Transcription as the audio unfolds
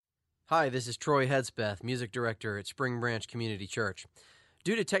Hi, this is Troy Hedspeth, Music Director at Spring Branch Community Church.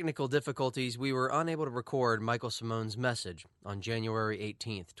 Due to technical difficulties, we were unable to record Michael Simone's message on January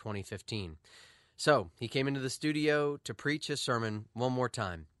 18th, 2015. So, he came into the studio to preach his sermon one more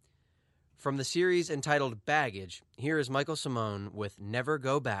time. From the series entitled Baggage, here is Michael Simone with Never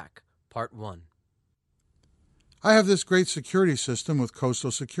Go Back, Part 1. I have this great security system with Coastal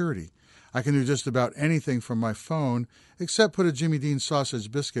Security. I can do just about anything from my phone except put a Jimmy Dean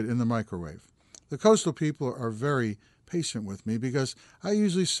sausage biscuit in the microwave. The Coastal people are very patient with me because I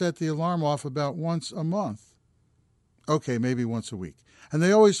usually set the alarm off about once a month. Okay, maybe once a week. And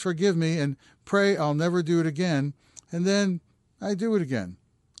they always forgive me and pray I'll never do it again, and then I do it again.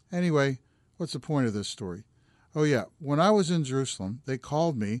 Anyway, what's the point of this story? Oh yeah, when I was in Jerusalem, they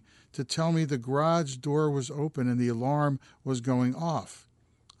called me to tell me the garage door was open and the alarm was going off.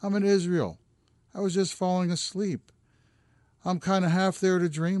 I'm in Israel. I was just falling asleep. I'm kind of half there to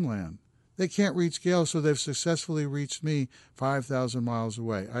dreamland. They can't reach Gail, so they've successfully reached me 5,000 miles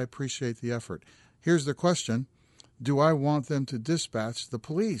away. I appreciate the effort. Here's the question. Do I want them to dispatch the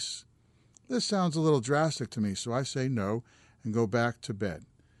police? This sounds a little drastic to me, so I say no and go back to bed.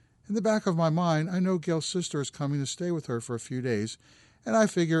 In the back of my mind, I know Gail's sister is coming to stay with her for a few days, and I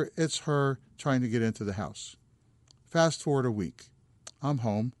figure it's her trying to get into the house. Fast forward a week. I'm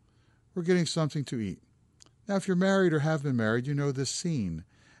home. We're getting something to eat. Now, if you're married or have been married, you know this scene.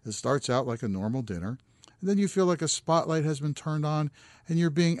 It starts out like a normal dinner, and then you feel like a spotlight has been turned on, and you're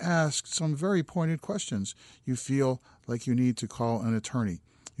being asked some very pointed questions. You feel like you need to call an attorney.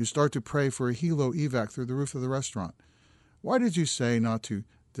 You start to pray for a helo evac through the roof of the restaurant. Why did you say not to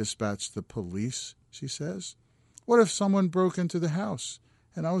dispatch the police, she says. What if someone broke into the house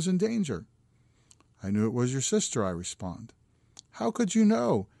and I was in danger? I knew it was your sister, I respond. How could you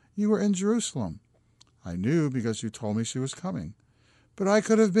know? You were in Jerusalem. I knew because you told me she was coming. But I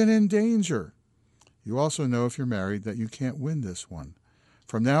could have been in danger. You also know, if you're married, that you can't win this one.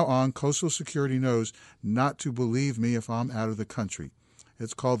 From now on, Coastal Security knows not to believe me if I'm out of the country.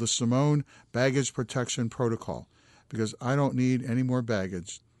 It's called the Simone Baggage Protection Protocol, because I don't need any more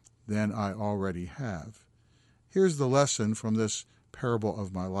baggage than I already have. Here's the lesson from this parable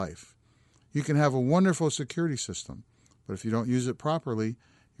of my life. You can have a wonderful security system, but if you don't use it properly,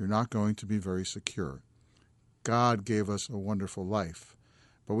 you're not going to be very secure. God gave us a wonderful life,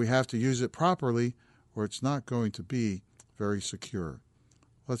 but we have to use it properly or it's not going to be very secure.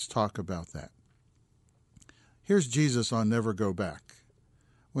 Let's talk about that. Here's Jesus on Never Go Back.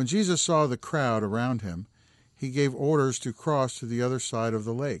 When Jesus saw the crowd around him, he gave orders to cross to the other side of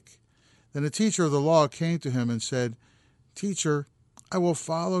the lake. Then a teacher of the law came to him and said, Teacher, I will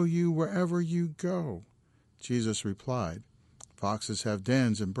follow you wherever you go. Jesus replied, Foxes have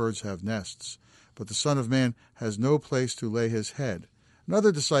dens and birds have nests, but the Son of Man has no place to lay his head.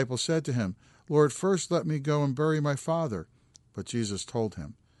 Another disciple said to him, Lord, first let me go and bury my father. But Jesus told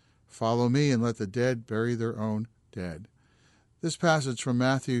him, Follow me and let the dead bury their own dead. This passage from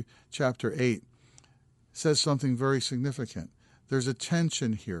Matthew chapter 8 says something very significant. There's a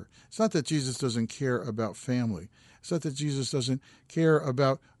tension here. It's not that Jesus doesn't care about family. It's not that Jesus doesn't care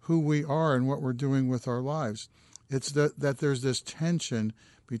about who we are and what we're doing with our lives. It's that there's this tension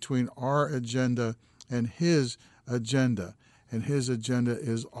between our agenda and his agenda. And his agenda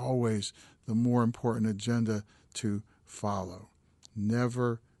is always the more important agenda to follow.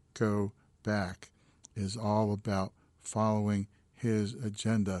 Never go back is all about following his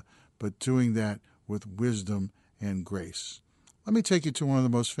agenda, but doing that with wisdom and grace. Let me take you to one of the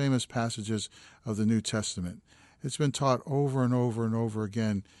most famous passages of the New Testament. It's been taught over and over and over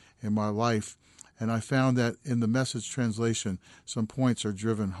again in my life, and I found that in the Message translation, some points are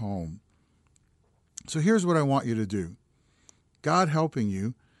driven home. So here's what I want you to do. God helping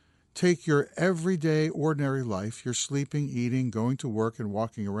you, take your everyday, ordinary life, your sleeping, eating, going to work, and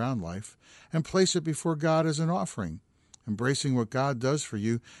walking around life, and place it before God as an offering. Embracing what God does for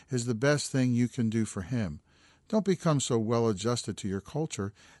you is the best thing you can do for him. Don't become so well adjusted to your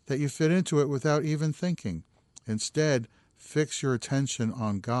culture that you fit into it without even thinking. Instead, fix your attention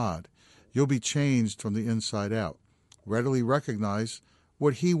on God. You'll be changed from the inside out. Readily recognize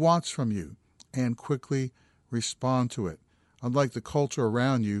what he wants from you and quickly respond to it. Unlike the culture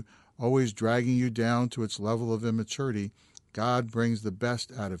around you, always dragging you down to its level of immaturity, God brings the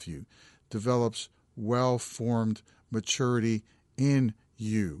best out of you, develops well-formed maturity in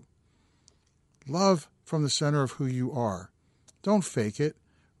you. Love from the center of who you are. Don't fake it.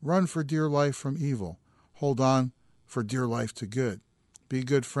 Run for dear life from evil. Hold on for dear life to good. Be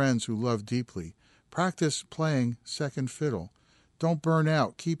good friends who love deeply. Practice playing second fiddle. Don't burn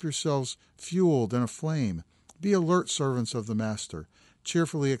out. Keep yourselves fueled and aflame. Be alert servants of the Master.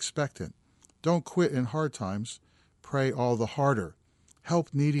 cheerfully expectant. Don't quit in hard times. Pray all the harder. Help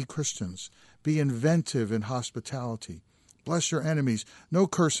needy Christians. Be inventive in hospitality. Bless your enemies. No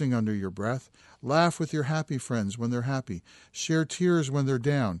cursing under your breath. Laugh with your happy friends when they're happy. Share tears when they're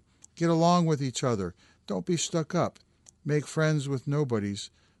down. Get along with each other. Don't be stuck up. Make friends with nobodies.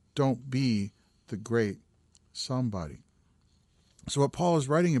 Don't be the great somebody. So what Paul is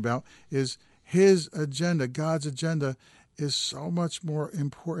writing about is his agenda. God's agenda is so much more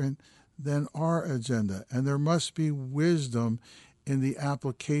important than our agenda. And there must be wisdom in the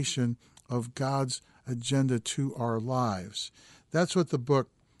application of God's agenda to our lives. That's what the book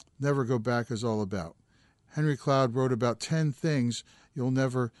Never Go Back is all about. Henry Cloud wrote about 10 things you'll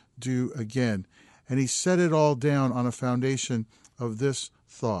never do again. And he set it all down on a foundation of this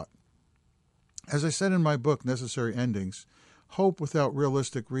thought. As I said in my book, Necessary Endings, hope without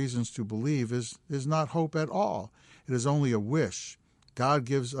realistic reasons to believe is not hope at all. It is only a wish. God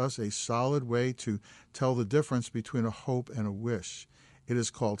gives us a solid way to tell the difference between a hope and a wish. It is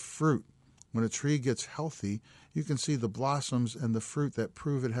called fruit. When a tree gets healthy, you can see the blossoms and the fruit that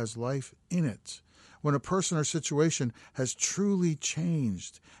prove it has life in it. When a person or situation has truly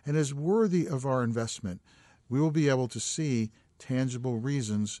changed and is worthy of our investment, we will be able to see tangible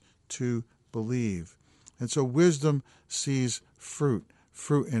reasons to believe. And so wisdom sees fruit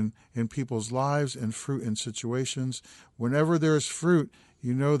in people's lives and fruit in situations. Whenever there is fruit,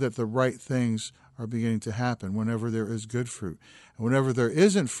 you know that the right things are beginning to happen, whenever there is good fruit. And whenever there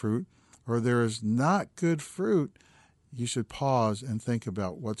isn't fruit, or there is not good fruit, you should pause and think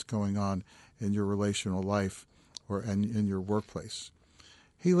about what's going on in your relational life or in your workplace.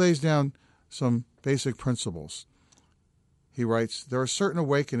 He lays down some basic principles. He writes, there are certain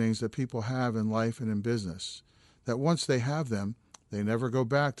awakenings that people have in life and in business, that once they have them, they never go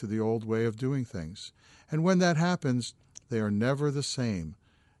back to the old way of doing things. And when that happens, they are never the same.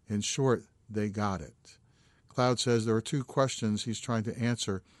 In short, they got it. Cloud says there are 2 questions he's trying to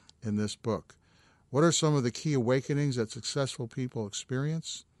answer in this book. What are some of the key awakenings that successful people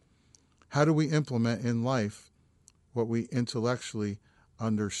experience? How do we implement in life what we intellectually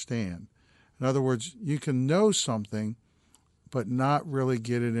understand? In other words, you can know something, but not really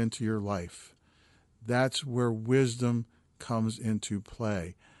get it into your life. That's where wisdom comes into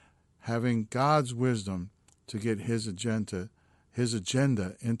play. Having God's wisdom to get his agenda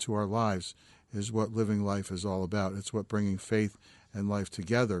into our lives is what living life is all about. It's what bringing faith and life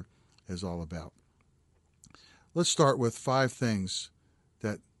together is all about. Let's start with 5 things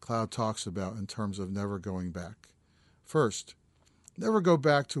that Cloud talks about in terms of never going back. First, never go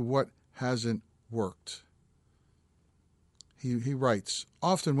back to what hasn't worked. He writes,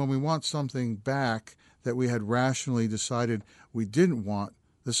 often when we want something back that we had rationally decided we didn't want,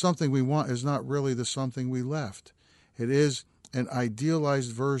 the something we want is not really the something we left. It is an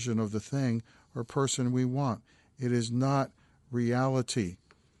idealized version of the thing or person we want. It is not reality.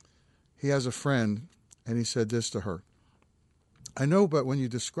 He has a friend, and he said this to her. I know, but when you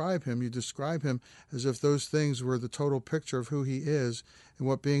describe him as if those things were the total picture of who he is and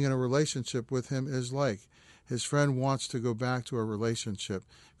what being in a relationship with him is like. His friend wants to go back to a relationship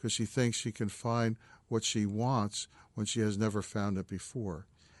because she thinks she can find what she wants when she has never found it before.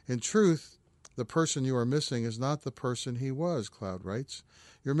 In truth, the person you are missing is not the person he was, Cloud writes.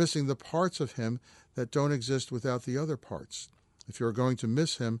 You're missing the parts of him that don't exist without the other parts. If you're going to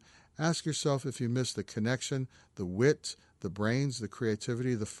miss him, ask yourself if you miss the connection, the wit, the brains, the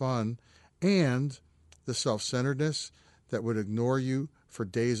creativity, the fun, and the self-centeredness that would ignore you for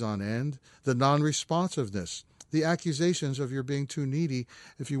days on end, the non-responsiveness, the accusations of your being too needy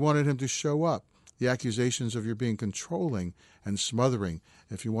if you wanted him to show up, the accusations of your being controlling and smothering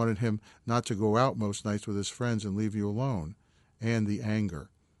if you wanted him not to go out most nights with his friends and leave you alone, and the anger.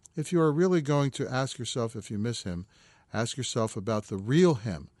 If you are really going to ask yourself if you miss him, ask yourself about the real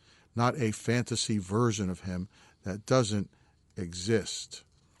him, not a fantasy version of him that doesn't exist.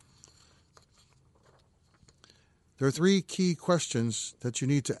 There are 3 key questions that you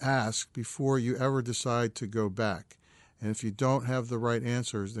need to ask before you ever decide to go back. And if you don't have the right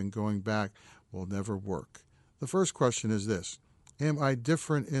answers, then going back will never work. The first question is this: am I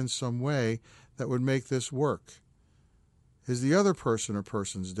different in some way that would make this work? Is the other person or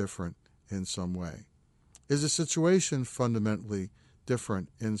persons different in some way? Is the situation fundamentally different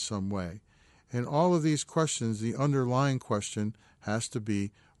in some way? In all of these questions, the underlying question has to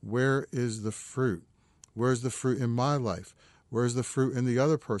be, where is the fruit? Where's the fruit in my life? Where's the fruit in the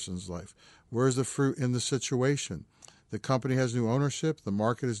other person's life? Where's the fruit in the situation? The company has new ownership. The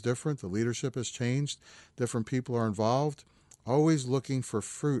market is different. The leadership has changed. Different people are involved. Always looking for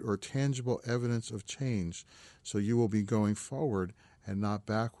fruit or tangible evidence of change. So you will be going forward and not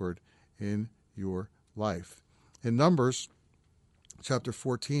backward in your life. In Numbers chapter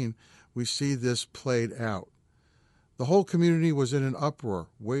 14, we see this played out. The whole community was in an uproar,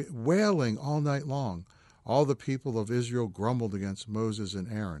 wailing all night long. All the people of Israel grumbled against Moses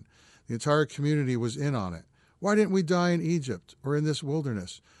and Aaron. The entire community was in on it. Why didn't we die in Egypt or in this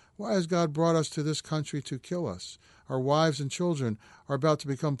wilderness? Why has God brought us to this country to kill us? Our wives and children are about to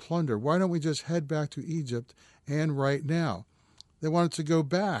become plunder. Why don't we just head back to Egypt and right now? They wanted to go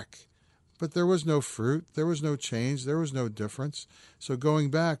back, but there was no fruit, there was no change, there was no difference. So going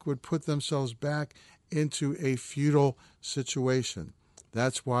back would put themselves back into a futile situation.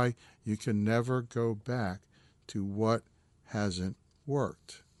 That's why you can never go back to what hasn't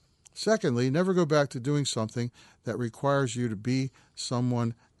worked. Secondly, never go back to doing something that requires you to be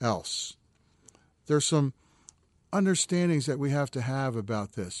someone else. There's some understandings that we have to have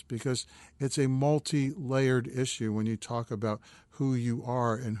about this because it's a multi-layered issue when you talk about who you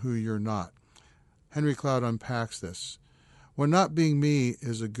are and who you're not. Henry Cloud unpacks this. When not being me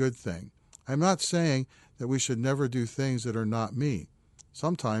is a good thing, I'm not saying that we should never do things that are not me.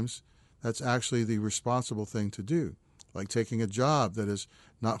 Sometimes that's actually the responsible thing to do, like taking a job that is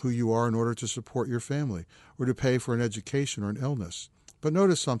not who you are in order to support your family or to pay for an education or an illness. But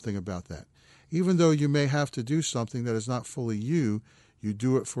notice something about that. Even though you may have to do something that is not fully you, you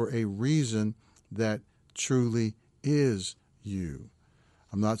do it for a reason that truly is you.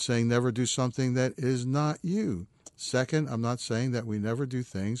 I'm not saying never do something that is not you. Second, I'm not saying that we never do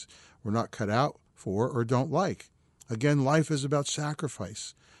things we're not cut out for or don't like. Again, life is about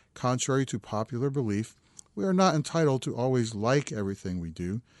sacrifice. Contrary to popular belief, we are not entitled to always like everything we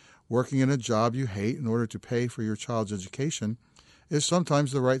do. Working in a job you hate in order to pay for your child's education is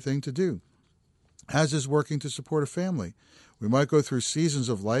sometimes the right thing to do, as is working to support a family. We might go through seasons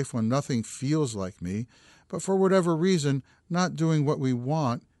of life when nothing feels like me, but for whatever reason, not doing what we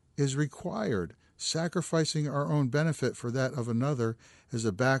want is required. Sacrificing our own benefit for that of another is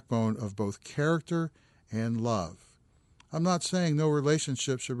a backbone of both character and love. I'm not saying no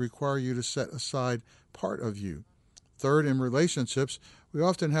relationship should require you to set aside part of you. Third, in relationships, we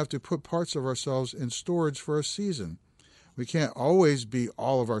often have to put parts of ourselves in storage for a season. We can't always be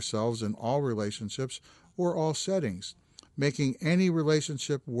all of ourselves in all relationships or all settings. Making any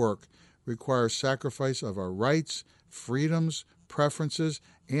relationship work requires sacrifice of our rights, freedoms, preferences,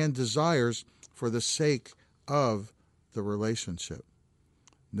 and desires for the sake of the relationship.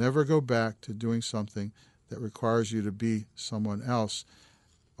 Never go back to doing something that requires you to be someone else.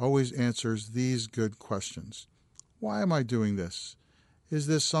 Always answers these good questions. Why am I doing this? Is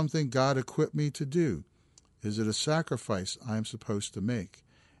this something God equipped me to do? Is it a sacrifice I am supposed to make?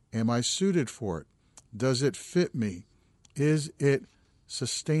 Am I suited for it? Does it fit me? Is it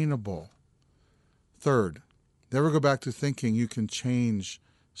sustainable? Third, never go back to thinking you can change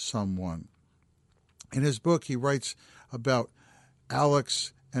someone. In his book, he writes about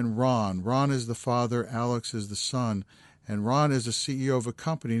Alex and Ron. Ron is the father, Alex is the son, and Ron is the CEO of a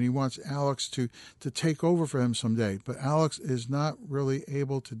company, and he wants Alex to take over for him someday. But Alex is not really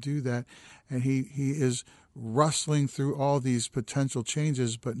able to do that, and he is rustling through all these potential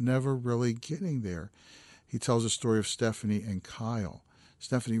changes, but never really getting there. He tells a story of Stephanie and Kyle.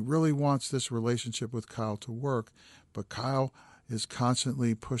 Stephanie really wants this relationship with Kyle to work, but Kyle is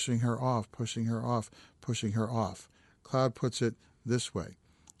constantly pushing her off. Cloud puts it this way.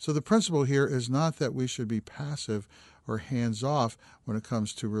 So the principle here is not that we should be passive or hands-off when it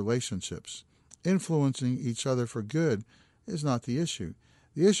comes to relationships. Influencing each other for good is not the issue.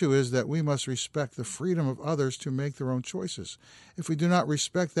 The issue is that we must respect the freedom of others to make their own choices. If we do not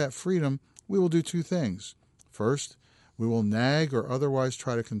respect that freedom, we will do two things. First, we will nag or otherwise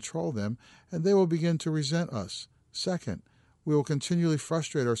try to control them, and they will begin to resent us. Second, we will continually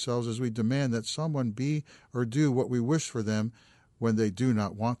frustrate ourselves as we demand that someone be or do what we wish for them when they do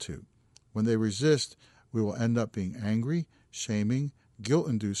not want to. When they resist, we will end up being angry, shaming,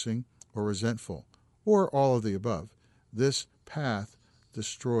 guilt-inducing, or resentful, or all of the above. This path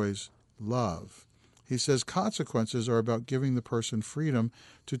destroys love. He says consequences are about giving the person freedom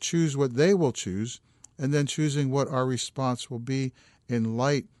to choose what they will choose and then choosing what our response will be in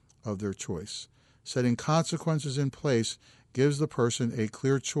light of their choice. Setting consequences in place gives the person a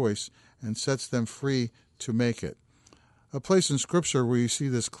clear choice and sets them free to make it. A place in Scripture where you see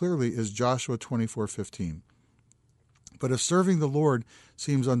this clearly is Joshua 24:15. But if serving the Lord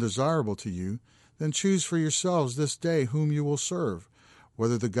seems undesirable to you, then choose for yourselves this day whom you will serve,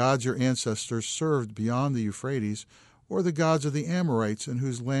 whether the gods your ancestors served beyond the Euphrates or the gods of the Amorites in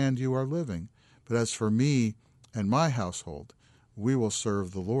whose land you are living. But as for me and my household, we will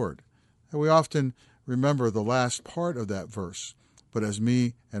serve the Lord. And we often remember the last part of that verse. but as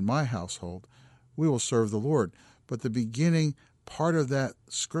me and my household, we will serve the Lord. But the beginning part of that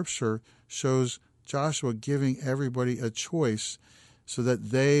scripture shows Joshua giving everybody a choice so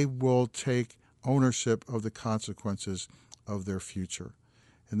that they will take ownership of the consequences of their future.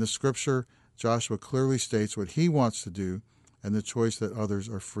 In the scripture, Joshua clearly states what he wants to do and the choice that others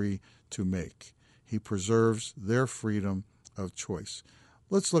are free to make. He preserves their freedom of choice.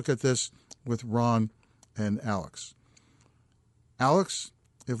 Let's look at this with Ron and Alex. Alex,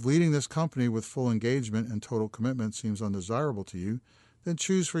 if leading this company with full engagement and total commitment seems undesirable to you, then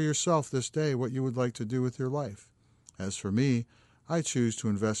choose for yourself this day what you would like to do with your life. As for me, I choose to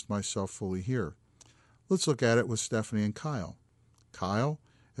invest myself fully here. Let's look at it with Stephanie and Kyle. Kyle,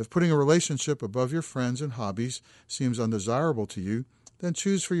 if putting a relationship above your friends and hobbies seems undesirable to you, then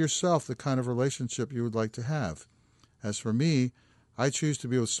choose for yourself the kind of relationship you would like to have. As for me, I choose to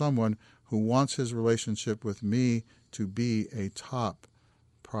be with someone who wants his relationship with me to be a top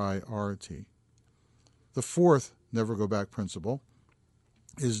priority. The fourth never go back principle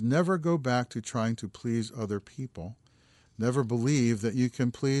is never go back to trying to please other people. Never believe that you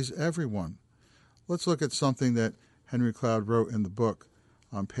can please everyone. Let's look at something that Henry Cloud wrote in the book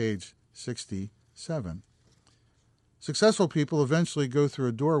on page 67. Successful people eventually go through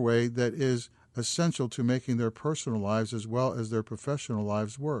a doorway that is essential to making their personal lives as well as their professional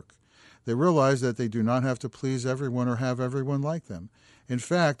lives work. They realize that they do not have to please everyone or have everyone like them. In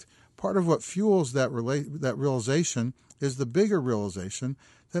fact, part of what fuels that realization is the bigger realization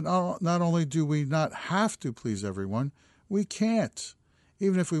that not only do we not have to please everyone, we can't.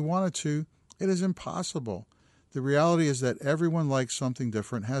 Even if we wanted to, it is impossible. The reality is that everyone likes something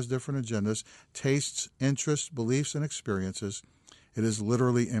different, has different agendas, tastes, interests, beliefs, and experiences. It is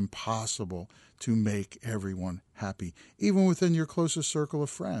literally impossible to make everyone happy, even within your closest circle of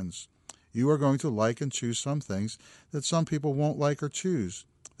friends. You are going to like and choose some things that some people won't like or choose.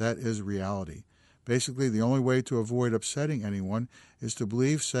 That is reality. Basically, the only way to avoid upsetting anyone is to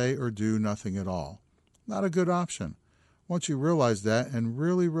believe, say, or do nothing at all. Not a good option. Once you realize that and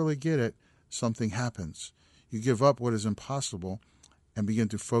really get it, something happens. You give up what is impossible and begin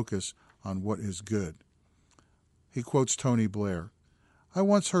to focus on what is good. He quotes Tony Blair. I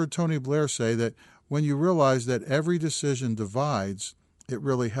once heard Tony Blair say that when you realize that every decision divides, it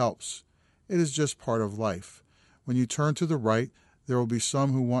really helps. It is just part of life. When you turn to the right, there will be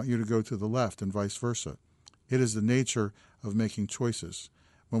some who want you to go to the left and vice versa. It is the nature of making choices.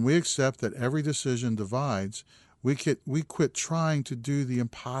 When we accept that every decision divides, we quit trying to do the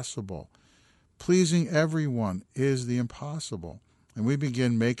impossible. Pleasing everyone is the impossible, and we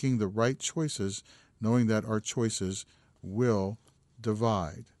begin making the right choices, knowing that our choices will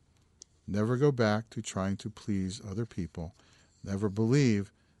divide. Never go back to trying to please other people. Never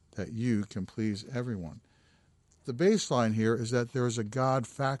believe that you can please everyone. The baseline here is that there is a God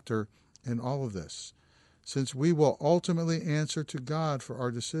factor in all of this. Since we will ultimately answer to God for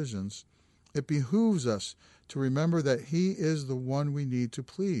our decisions, it behooves us to remember that He is the one we need to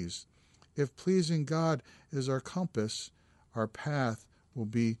please. If pleasing God is our compass, our path will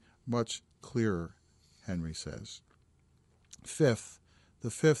be much clearer, Henry says. Fifth, the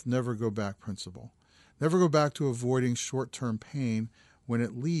fifth never go back principle. Never go back to avoiding short-term pain when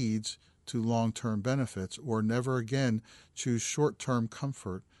it leads to long-term benefits, or never again choose short-term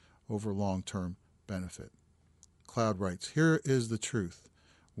comfort over long-term benefit. Cloud writes, here is the truth.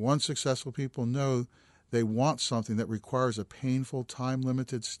 Once successful people know they want something that requires a painful,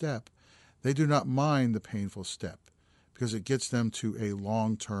 time-limited step, they do not mind the painful step because it gets them to a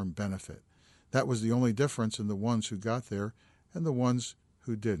long-term benefit. That was the only difference in the ones who got there and the ones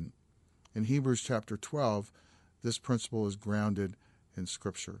who didn't. In Hebrews chapter 12, this principle is grounded in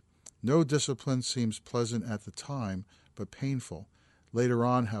Scripture. No discipline seems pleasant at the time, but painful. Later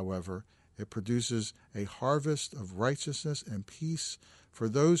on, however, it produces a harvest of righteousness and peace for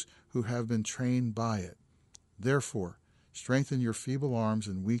those who have been trained by it. Therefore, strengthen your feeble arms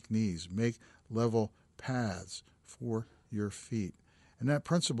and weak knees. Make level paths for your feet. And that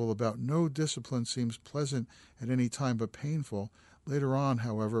principle about no discipline seems pleasant at any time but painful. Later on,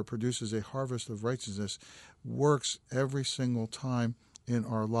 however, it produces a harvest of righteousness, works every single time in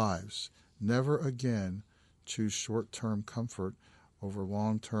our lives. Never again choose short-term comfort over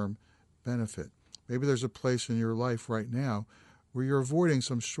long-term benefit. Maybe there's a place in your life right now where you're avoiding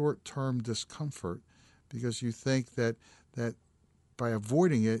some short-term discomfort because you think that by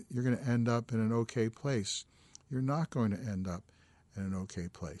avoiding it, you're going to end up in an okay place. You're not going to end up in an okay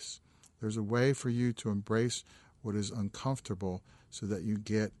place. There's a way for you to embrace what is uncomfortable so that you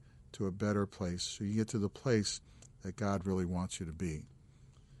get to a better place, so you get to the place that God really wants you to be.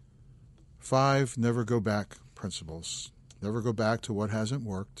 5 never go back principles. Never go back to what hasn't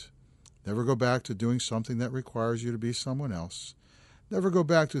worked. Never go back to doing something that requires you to be someone else. Never go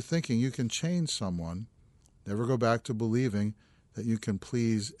back to thinking you can change someone. Never go back to believing that you can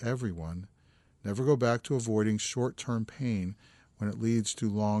please everyone. Never go back to avoiding short-term pain when it leads to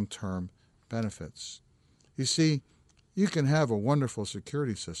long-term benefits. You see, you can have a wonderful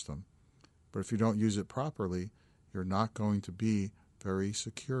security system, but if you don't use it properly, you're not going to be very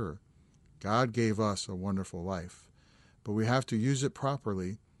secure. God gave us a wonderful life, but we have to use it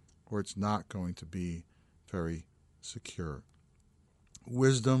properly or it's not going to be very secure.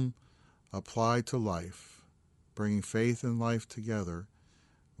 Wisdom applied to life, bringing faith and life together,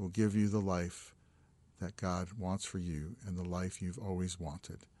 will give you the life that God wants for you and the life you've always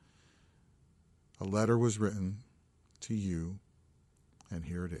wanted. A letter was written to you, and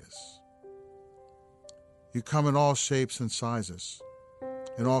here it is. You come in all shapes and sizes,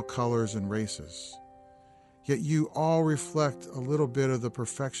 in all colors and races, yet you all reflect a little bit of the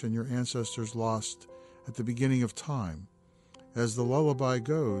perfection your ancestors lost at the beginning of time. As the lullaby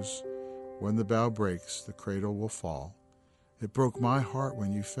goes, when the bough breaks, the cradle will fall. It broke my heart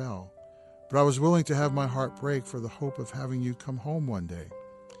when you fell, but I was willing to have my heart break for the hope of having you come home one day.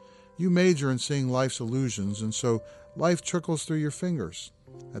 You major in seeing life's illusions, and so life trickles through your fingers.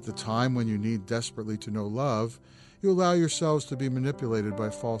 At the time when you need desperately to know love, you allow yourselves to be manipulated by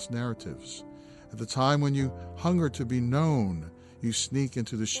false narratives. At the time when you hunger to be known, you sneak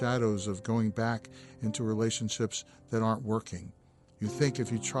into the shadows of going back into relationships that aren't working. You think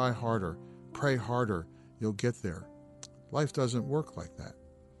if you try harder, pray harder, you'll get there. Life doesn't work like that.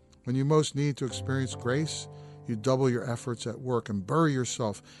 When you most need to experience grace, you double your efforts at work and bury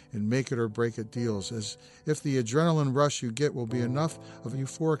yourself in make it or break it deals, as if the adrenaline rush you get will be enough of a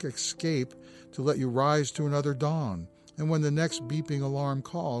euphoric escape to let you rise to another dawn. And when the next beeping alarm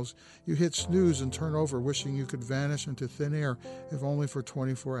calls, you hit snooze and turn over, wishing you could vanish into thin air, if only for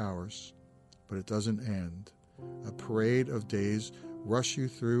 24 hours. But it doesn't end. A parade of days rush you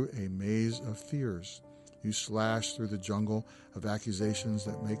through a maze of fears. You slash through the jungle of accusations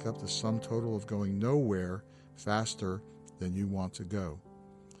that make up the sum total of going nowhere faster than you want to go.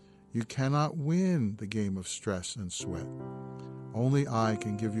 You cannot win the game of stress and sweat. Only I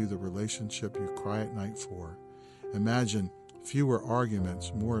can give you the relationship you cry at night for. Imagine fewer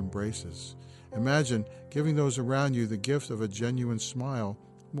arguments, more embraces. Imagine giving those around you the gift of a genuine smile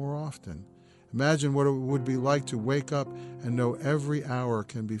more often. Imagine what it would be like to wake up and know every hour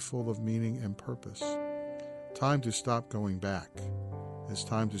can be full of meaning and purpose. Time to stop going back. It's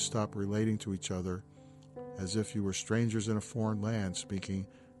time to stop relating to each other as if you were strangers in a foreign land speaking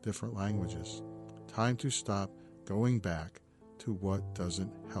different languages. Time to stop going back to what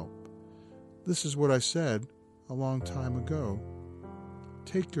doesn't help. This is what I said a long time ago.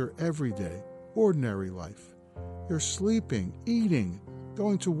 Take your everyday, ordinary life, your sleeping, eating,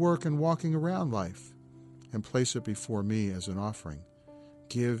 going to work and walking around life, and place it before me as an offering.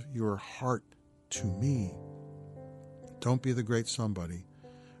 Give your heart to me. Don't be the great somebody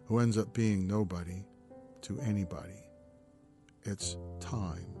who ends up being nobody to anybody. It's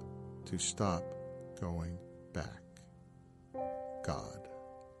time to stop going back. God.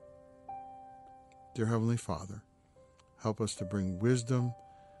 Dear Heavenly Father, help us to bring wisdom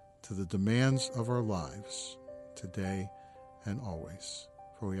to the demands of our lives today and always.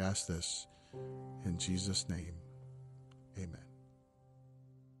 For we ask this in Jesus' name. Amen.